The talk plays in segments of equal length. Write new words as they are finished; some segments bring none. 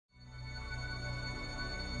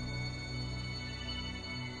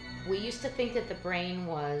we used to think that the brain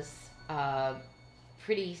was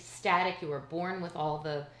pretty static. You were born with all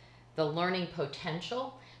the learning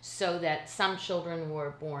potential, so that some children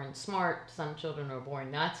were born smart, some children were born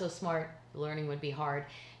not so smart, learning would be hard.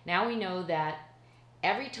 Now we know that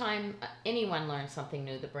every time anyone learns something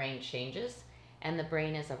new, the brain changes, and the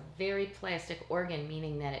brain is a very plastic organ,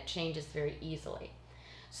 meaning that it changes very easily.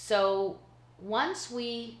 So once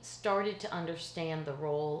we started to understand the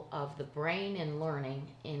role of the brain in learning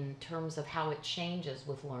in terms of how it changes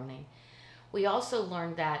with learning, we also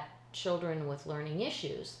learned that children with learning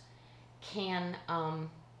issues can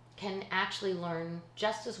actually learn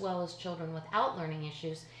just as well as children without learning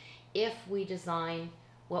issues if we design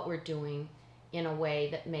what we're doing in a way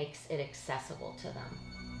that makes it accessible to them.